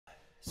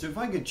So if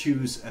I could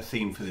choose a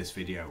theme for this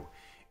video,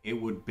 it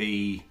would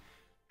be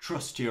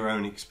trust your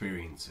own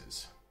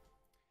experiences.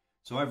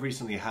 So I've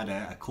recently had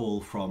a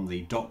call from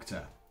the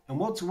doctor, and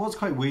what's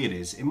quite weird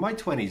is in my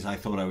 20s I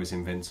thought I was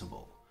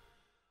invincible,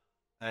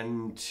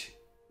 and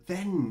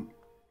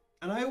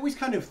I always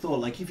kind of thought,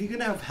 like, if you're going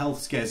to have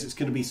health scares, it's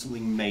going to be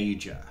something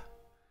major.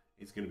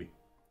 It's going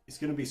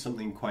to be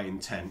something quite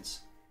intense,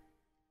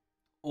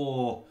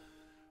 or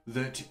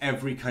that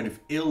every kind of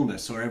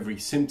illness or every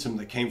symptom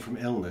that came from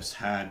illness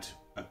had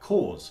a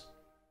cause,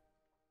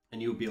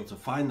 and you would be able to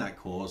find that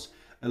cause,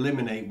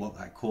 eliminate what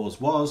that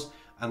cause was,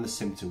 and the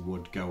symptom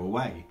would go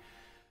away.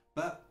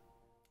 But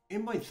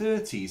in my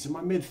 30s, in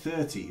my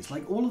mid-30s,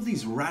 like, all of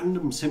these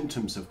random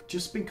symptoms have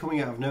just been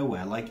coming out of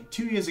nowhere. Like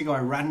 2 years ago I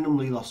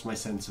randomly lost my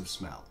sense of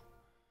smell,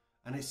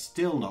 and it's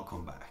still not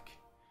come back.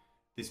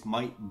 This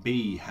might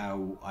be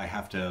how I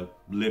have to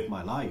live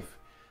my life.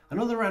 And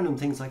other random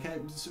things, like a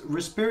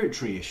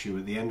respiratory issue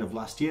at the end of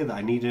last year that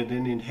I needed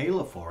an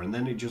inhaler for, and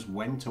then it just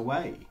went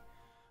away.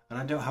 And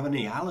I don't have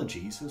any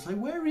allergies, so it's like,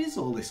 where is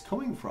all this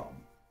coming from?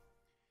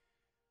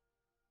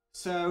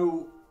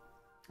 So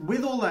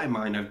with all that in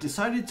mind, I've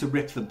decided to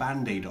rip the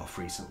band-aid off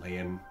recently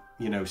and,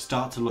 you know,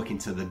 start to look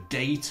into the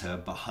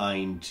data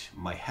behind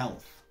my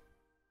health.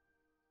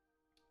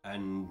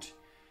 And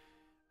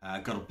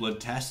got a blood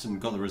test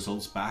and got the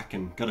results back,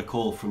 and got a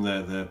call from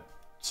the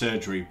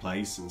surgery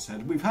place and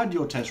said, "We've had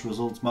your test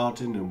results,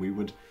 Martin,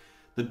 and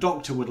the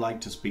doctor would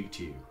like to speak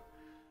to you."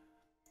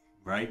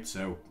 Right,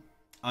 so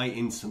I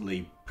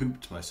instantly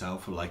pooped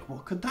myself and like,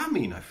 what could that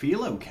mean? I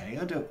feel okay.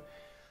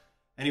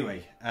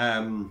 Anyway,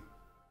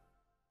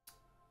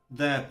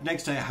 the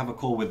next day I have a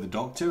call with the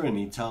doctor, and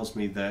he tells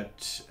me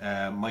that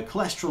my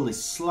cholesterol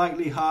is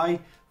slightly high,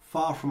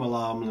 far from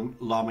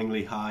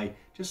alarmingly high,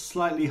 just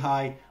slightly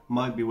high,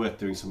 might be worth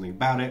doing something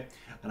about it.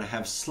 And I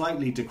have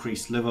slightly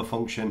decreased liver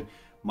function,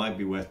 might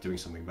be worth doing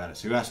something about it.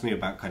 So he asked me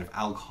about kind of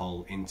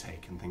alcohol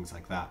intake and things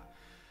like that.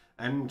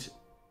 And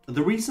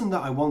the reason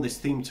that I want this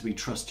theme to be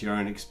trust your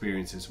own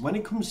experiences, when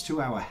it comes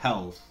to our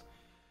health,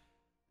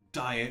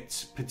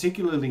 diet,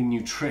 particularly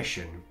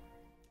nutrition,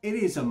 it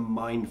is a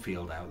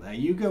minefield out there.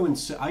 You go and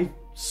I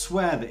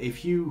swear that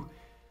if you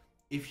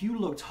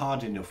looked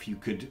hard enough, you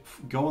could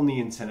go on the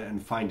internet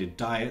and find a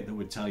diet that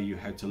would tell you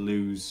how to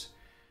lose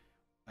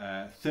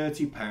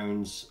 30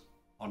 pounds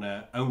on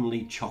a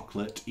only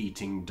chocolate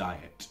eating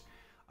diet.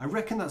 I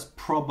reckon that's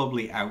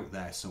probably out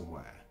there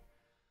somewhere.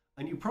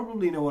 And you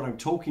probably know what I'm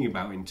talking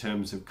about in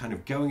terms of kind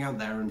of going out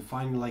there and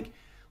finding, like,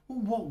 well,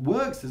 what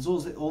works? There's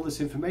all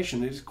this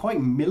information. It's quite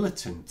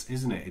militant,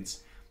 isn't it?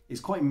 It's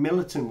quite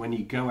militant when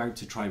you go out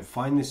to try and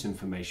find this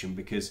information,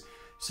 because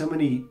so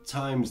many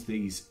times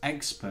these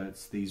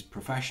experts, these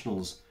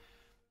professionals,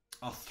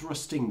 are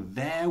thrusting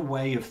their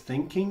way of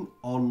thinking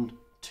on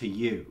to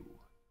you.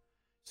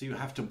 So you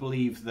have to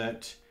believe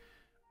that,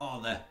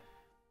 oh, the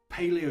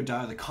paleo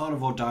diet, the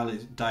carnivore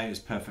diet is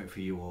perfect for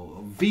you,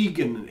 or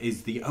vegan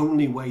is the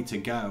only way to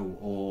go,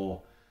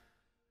 or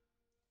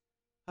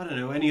I don't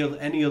know,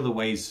 any other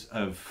ways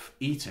of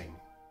eating.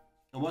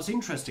 And what's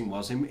interesting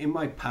was, in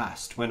my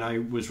past, when I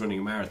was running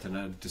a marathon,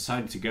 I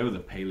decided to go the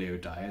paleo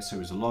diet. So it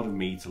was a lot of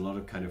meat, a lot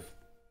of kind of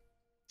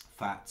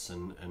fats,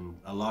 and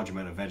a large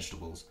amount of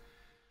vegetables.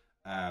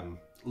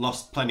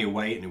 Lost plenty of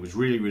weight, and it was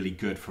really, really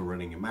good for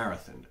running a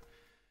marathon.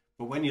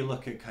 But when you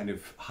look at kind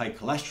of high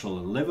cholesterol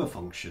and liver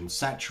function,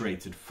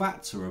 saturated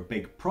fats are a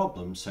big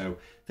problem. So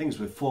things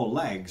with 4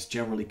 legs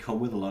generally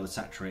come with a lot of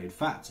saturated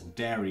fats, and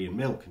dairy and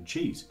milk and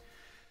cheese.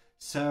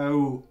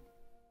 So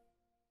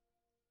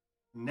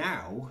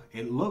now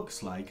it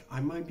looks like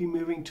I might be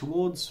moving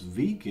towards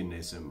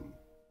veganism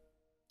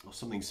or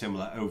something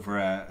similar over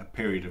a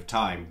period of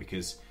time,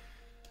 because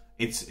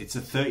it's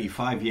a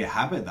 35-year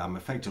habit that I'm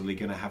effectively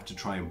going to have to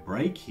try and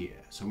break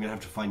here. So I'm going to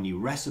have to find new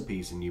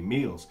recipes and new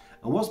meals.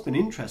 And what's been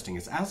interesting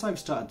is, as I've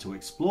started to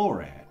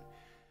explore it,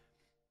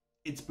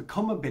 it's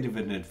become a bit of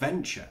an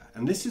adventure.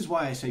 And this is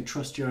why I say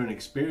trust your own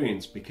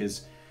experience,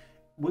 because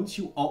once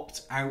you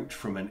opt out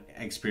from an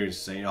experience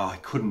saying, oh, I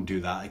couldn't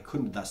do that,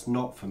 that's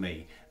not for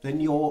me, then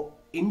you're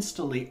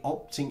instantly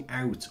opting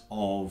out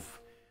of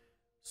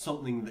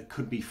something that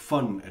could be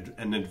fun,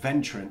 an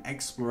adventure, an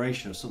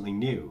exploration of something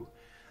new.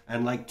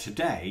 And like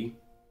today,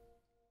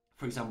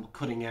 for example,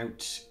 cutting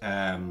out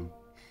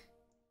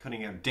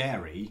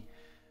dairy,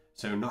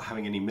 so not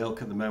having any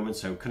milk at the moment,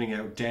 so cutting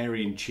out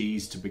dairy and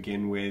cheese to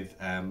begin with,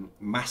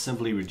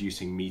 massively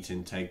reducing meat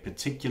intake,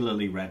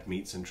 particularly red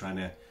meats, and trying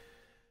to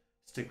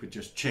stick with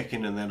just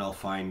chicken, and then I'll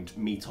find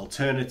meat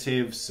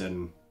alternatives,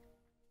 and,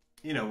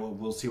 you know,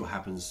 we'll see what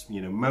happens,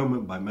 you know,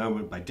 moment by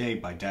moment, by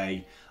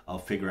day, I'll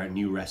figure out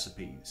new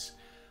recipes.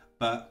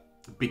 But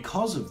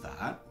because of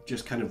that,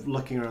 just kind of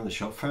looking around the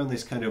shop, found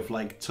this kind of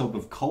like tub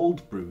of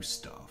cold brew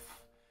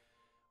stuff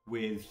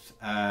with,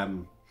 I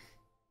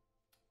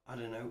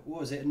don't know,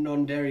 what was it,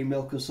 non-dairy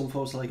milk or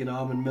something, like an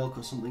almond milk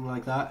or something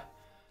like that,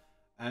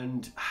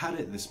 and had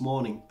it this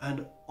morning,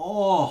 and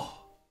oh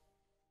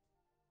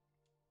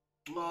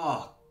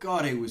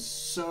God, it was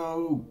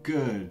so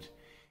good.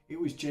 It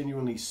was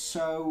genuinely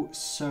so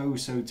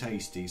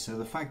tasty. So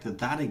the fact that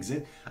that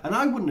exists, and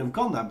I wouldn't have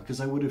gone that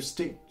because I would have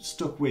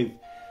stuck with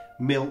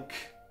milk,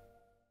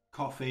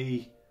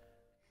 coffee,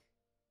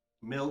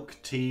 milk,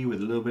 tea with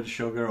a little bit of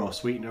sugar or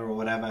sweetener or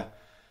whatever.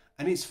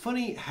 And it's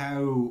funny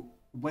how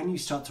when you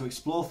start to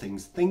explore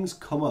things, things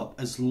come up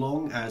as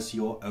long as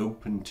you're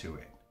open to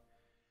it.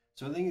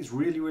 So I think it's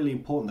really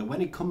important that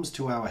when it comes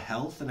to our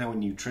health and our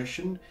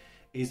nutrition,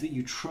 is that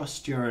you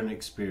trust your own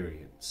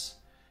experience.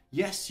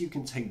 Yes, you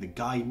can take the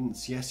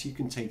guidance, yes, you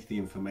can take the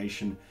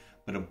information,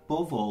 but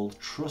above all,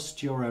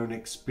 trust your own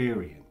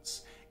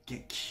experience.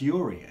 Get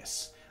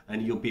curious,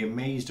 and you'll be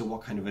amazed at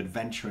what kind of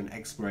adventure and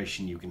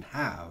exploration you can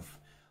have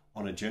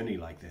on a journey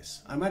like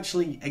this. I'm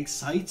actually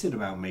excited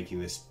about making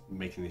this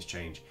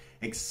change,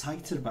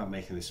 excited about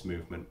making this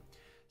movement.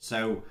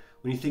 So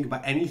when you think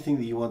about anything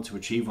that you want to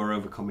achieve or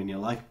overcome in your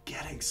life,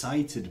 get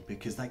excited,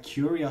 because that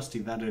curiosity,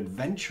 that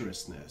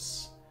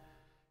adventurousness,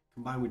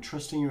 combined with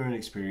trusting your own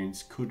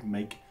experience, could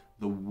make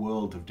the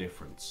world of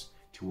difference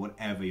to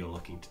whatever you're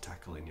looking to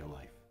tackle in your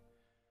life.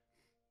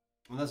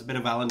 And that's a bit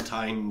of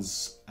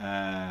Valentine's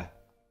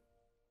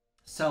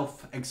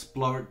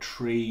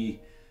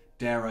self-exploratory,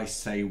 dare I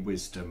say,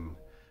 wisdom.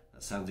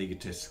 That sounds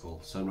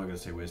egotistical, so I'm not going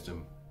to say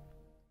wisdom.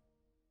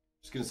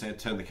 I'm just going to say I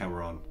turned the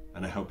camera on,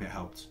 and I hope it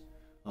helped.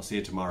 I'll see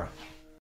you tomorrow.